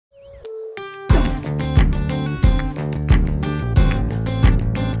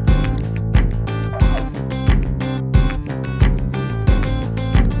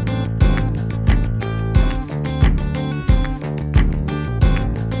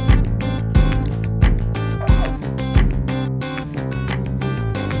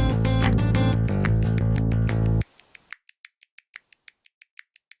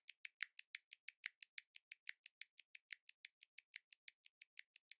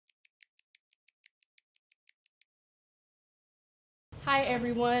Hi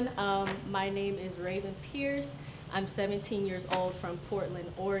everyone, my name is Raven Pearce. I'm 17 years old from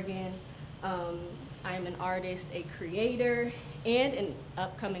Portland, Oregon. I'm an artist, a creator, and an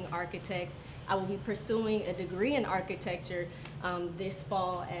upcoming architect. I will be pursuing a degree in architecture this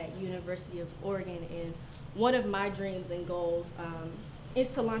fall at University of Oregon, and one of my dreams and goals is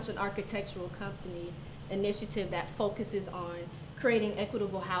to launch an architectural company initiative that focuses on creating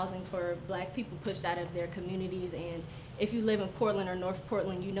equitable housing for Black people pushed out of their communities. And if you live in Portland or North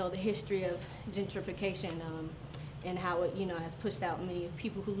Portland, you know the history of gentrification and how it has pushed out many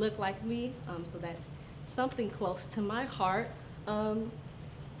people who look like me. So that's something close to my heart.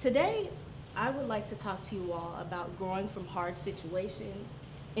 Today, I would like to talk to you all about growing from hard situations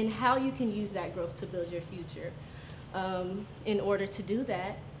and how you can use that growth to build your future. In order to do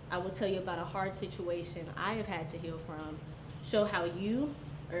that, I will tell you about a hard situation I have had to heal from, show how you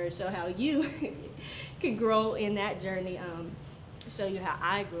can grow in that journey, show you how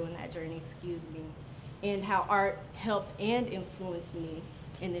I grew in that journey, and how art helped and influenced me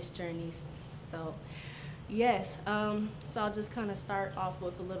in this journey. So yes, so I'll just kind of start off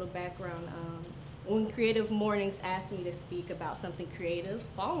with a little background. When Creative Mornings asked me to speak about something creative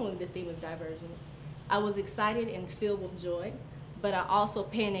following the theme of divergence, I was excited and filled with joy, but I also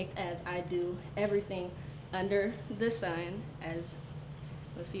panicked, as I do everything under the sun.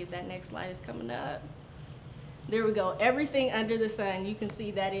 Let's see if that next slide is coming up. There we go. Everything under the sun. You can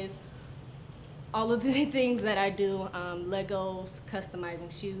see that is all of the things that I do: Legos,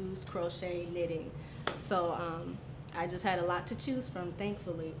 customizing shoes, crochet, knitting. So I just had a lot to choose from,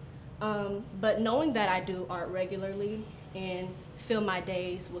 thankfully. But knowing that I do art regularly and fill my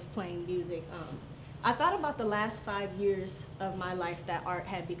days with playing music, I thought about the last 5 years of my life that art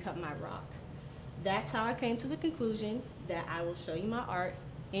had become my rock. That's how I came to the conclusion that I will show you my art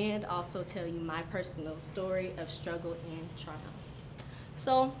and also tell you my personal story of struggle and triumph.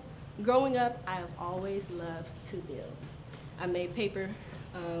 So, growing up, I have always loved to build. I made paper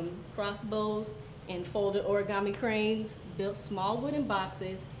crossbows and folded origami cranes, built small wooden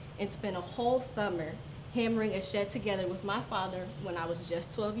boxes, and spent a whole summer hammering a shed together with my father when I was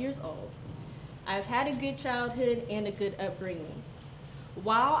just 12 years old. I've had a good childhood and a good upbringing.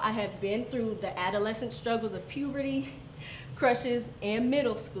 While I have been through the adolescent struggles of puberty, crushes, and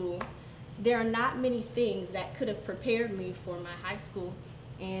middle school, there are not many things that could have prepared me for my high school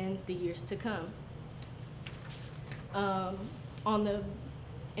and the years to come.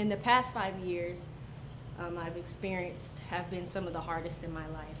 In the past 5 years, I've experienced have been some of the hardest in my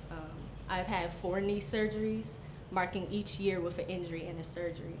life. I've had 4 knee surgeries, marking each year with an injury and a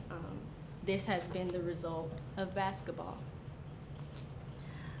surgery. This has been the result of basketball.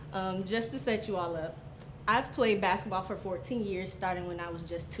 Just to set you all up, I've played basketball for 14 years, starting when I was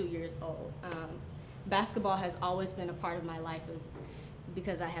just 2 years old. Basketball has always been a part of my life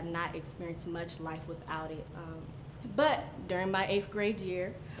because I have not experienced much life without it. But during my 8th grade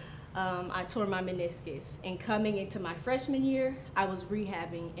year, I tore my meniscus, and coming into my freshman year, I was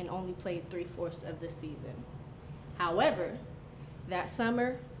rehabbing and only played 3/4 of the season. However, that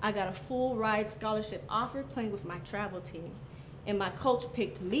summer, I got a full ride scholarship offer playing with my travel team, and my coach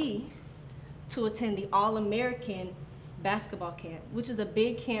picked me to attend the All-American basketball camp, which is a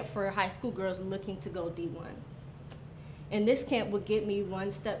big camp for high school girls looking to go D1. And this camp would get me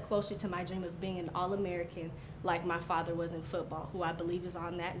one step closer to my dream of being an All-American like my father was in football, who I believe is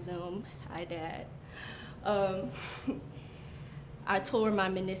on that Zoom. Hi, Dad. I tore my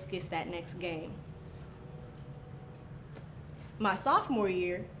meniscus that next game. My sophomore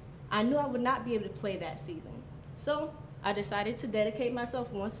year, I knew I would not be able to play that season. So I decided to dedicate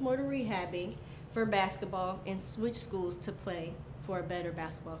myself once more to rehabbing for basketball and switch schools to play for a better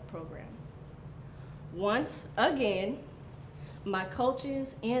basketball program. Once again, my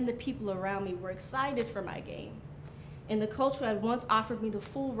coaches and the people around me were excited for my game. And the coach who had once offered me the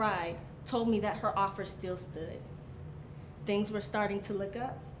full ride told me that her offer still stood. Things were starting to look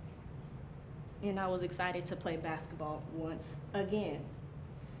up, and I was excited to play basketball once again.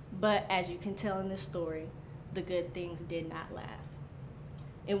 But as you can tell in this story, the good things did not last.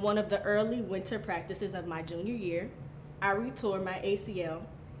 In one of the early winter practices of my junior year, I retore my ACL,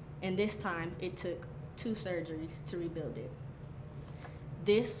 and this time it took 2 surgeries to rebuild it.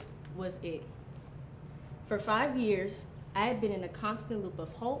 This was it. For 5 years, I had been in a constant loop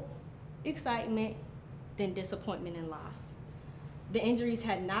of hope, excitement, then disappointment and loss. The injuries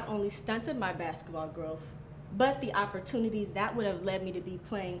had not only stunted my basketball growth, but the opportunities that would have led me to be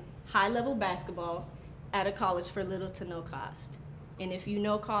playing high-level basketball at a college for little to no cost. And if you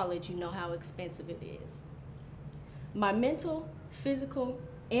know college, you know how expensive it is. My mental, physical,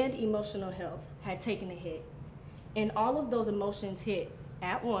 and emotional health had taken a hit, And all of those emotions hit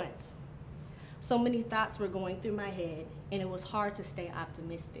at once. So many thoughts were going through my head, and it was hard to stay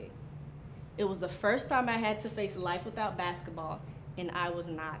optimistic. It was the first time I had to face life without basketball, and I was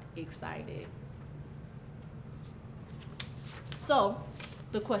not excited. So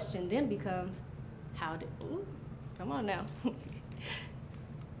the question then becomes, come on now.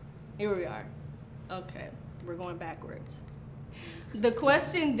 Here we are. Okay, we're going backwards. The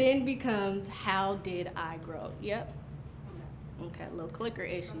question then becomes, how did I grow? Yep. Okay, little clicker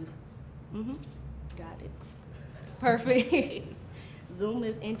issues. Got it. Perfect. Zoom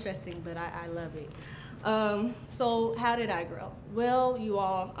is interesting, but I love it. So how did I grow? Well, you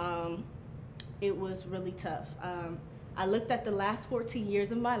all, it was really tough. I looked at the last 14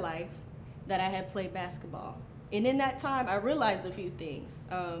 years of my life that I had played basketball. And in that time, I realized a few things.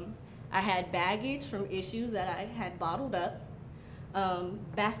 I had baggage from issues that I had bottled up.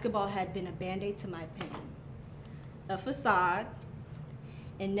 Basketball had been a Band-Aid to my pain, a facade,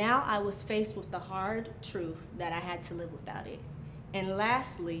 and now I was faced with the hard truth that I had to live without it. And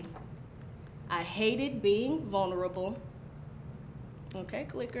lastly, I hated being vulnerable. Okay,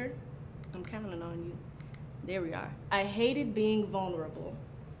 clicker, I'm counting on you. There we are. I hated being vulnerable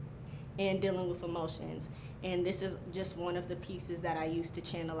and dealing with emotions. And this is just one of the pieces that I used to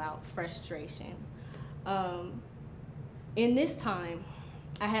channel out frustration. In this time,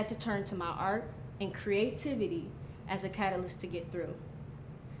 I had to turn to my art and creativity as a catalyst to get through.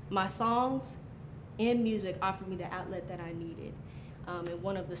 My songs and music offered me the outlet that I needed. And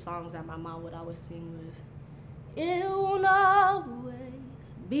one of the songs that my mom would always sing was, "It won't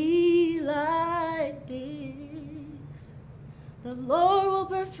always be like this. The Lord will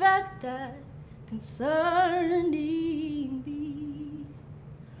perfect that concerning me.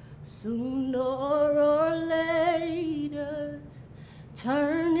 Sooner or later,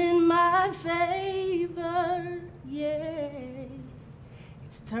 turn in my favor, yeah.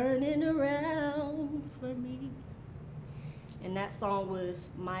 It's turning around for me." And that song was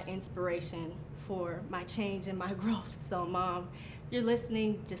my inspiration for my change and my growth. So Mom, if you're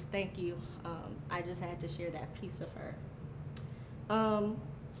listening, just thank you. I just had to share that piece of her.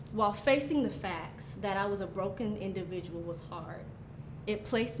 While facing the facts that I was a broken individual was hard, it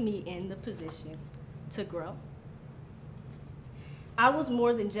placed me in the position to grow. I was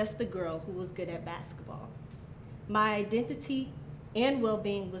more than just the girl who was good at basketball. My identity and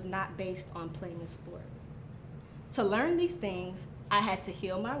well-being was not based on playing a sport. To learn these things, I had to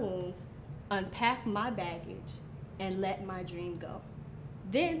heal my wounds, unpack my baggage, and let my dream go.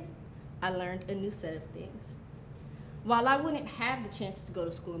 Then I learned a new set of things. While I wouldn't have the chance to go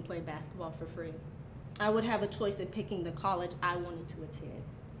to school and play basketball for free, I would have a choice in picking the college I wanted to attend.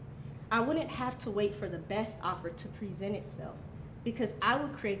 I wouldn't have to wait for the best offer to present itself, because I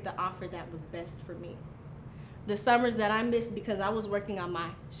would create the offer that was best for me. The summers that I missed because I was working on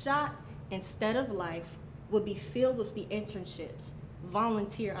my shot instead of life would be filled with the internships,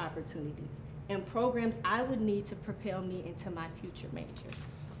 volunteer opportunities, and programs I would need to propel me into my future major.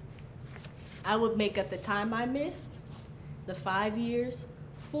 I would make up the time I missed, the 5 years,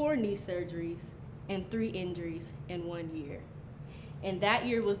 4 knee surgeries, and 3 injuries in 1 year. And that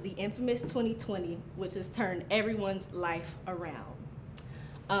year was the infamous 2020, which has turned everyone's life around.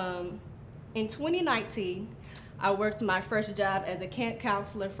 In 2019, I worked my first job as a camp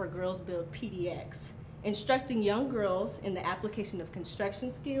counselor for Girls Build PDX, instructing young girls in the application of construction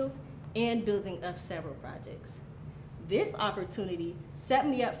skills and building of several projects. This opportunity set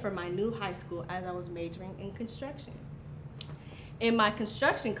me up for my new high school as I was majoring in construction. In my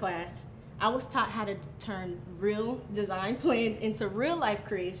construction class, I was taught how to turn real design plans into real life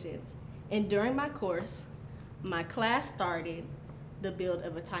creations. And during my course, my class started the build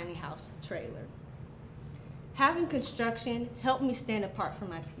of a tiny house trailer. Having construction helped me stand apart from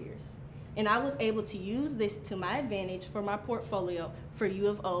my peers, and I was able to use this to my advantage for my portfolio for U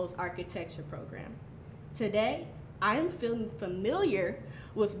of O's architecture program. Today, I am feeling familiar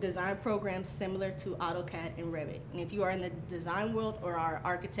with design programs similar to AutoCAD and Revit. And if you are in the design world or are an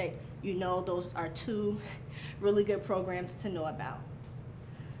architect, you know those are 2 really good programs to know about.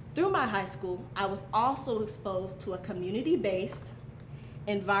 Through my high school, I was also exposed to a community-based,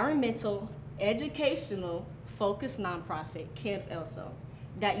 environmental, educational, focused nonprofit, Camp ELSO,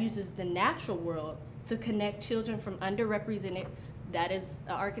 that uses the natural world to connect children from underrepresented, that is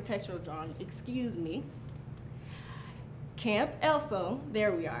an architectural drawing, excuse me. Camp ELSO,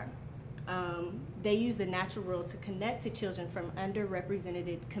 there we are. They use the natural world to connect to children from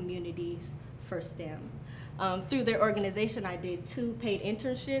underrepresented communities for STEM. Through their organization, I did 2 paid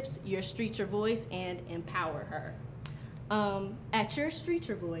internships, Your Street Your Voice and Empower Her. At Your Street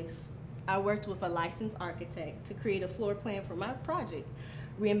Your Voice, I worked with a licensed architect to create a floor plan for my project,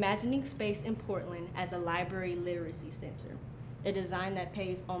 reimagining space in Portland as a library literacy center, a design that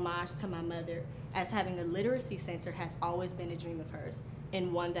pays homage to my mother, as having a literacy center has always been a dream of hers,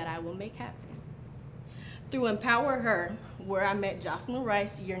 and one that I will make happen. Through Empower Her, where I met Jocelyn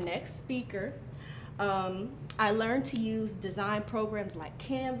Rice, your next speaker, I learned to use design programs like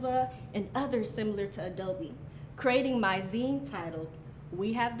Canva and others similar to Adobe, creating my zine titled,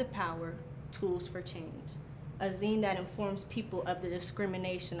 We Have the Power, Tools for Change, a zine that informs people of the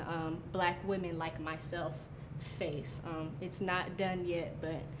discrimination Black women like myself face. It's not done yet,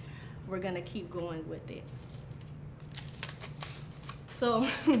 but we're gonna keep going with it. So,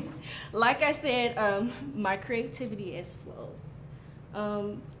 like I said, my creativity is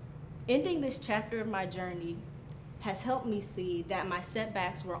flowed. Ending this chapter of my journey has helped me see that my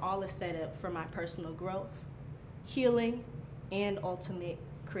setbacks were all a setup for my personal growth, healing, and ultimate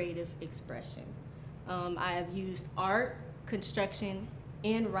creative expression. I have used art, construction,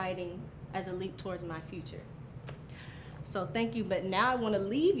 and writing as a leap towards my future. So thank you, but now I want to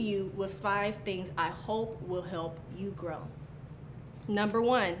leave you with 5 things I hope will help you grow. Number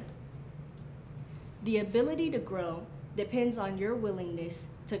 1, the ability to grow depends on your willingness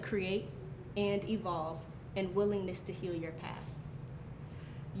to create and evolve and willingness to heal your path.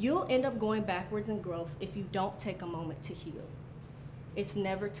 You'll end up going backwards in growth if you don't take a moment to heal. It's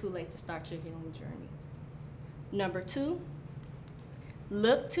never too late to start your healing journey. Number 2,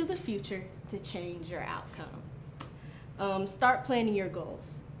 look to the future to change your outcome. Start planning your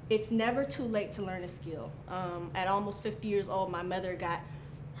goals. It's never too late to learn a skill. At almost 50 years old, my mother got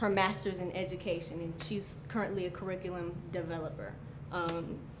her master's in education, and she's currently a curriculum developer.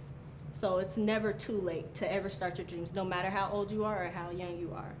 So it's never too late to ever start your dreams, no matter how old you are or how young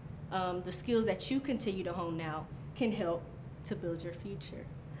you are. The skills that you continue to hone now can help to build your future.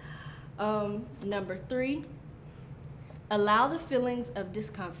 Number 3, allow the feelings of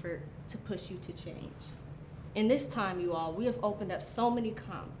discomfort to push you to change. In this time, you all, we have opened up so many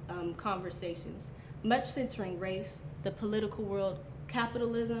conversations, much centering race, the political world,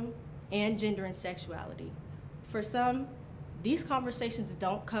 capitalism, and gender and sexuality. For some, these conversations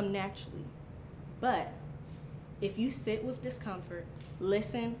don't come naturally, but if you sit with discomfort,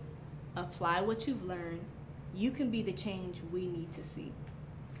 listen, apply what you've learned, you can be the change we need to see.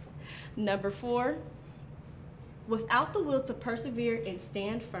 Number 4, without the will to persevere and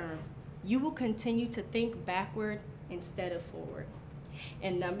stand firm, you will continue to think backward instead of forward.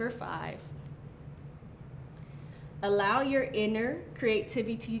 And number 5, allow your inner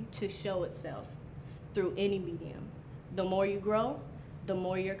creativity to show itself through any medium. The more you grow, the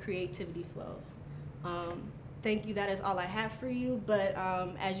more your creativity flows. Thank you, that is all I have for you, but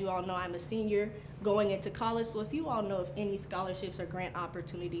as you all know, I'm a senior going into college, so if you all know of any scholarships or grant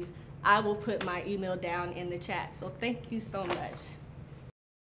opportunities, I will put my email down in the chat. So thank you so much.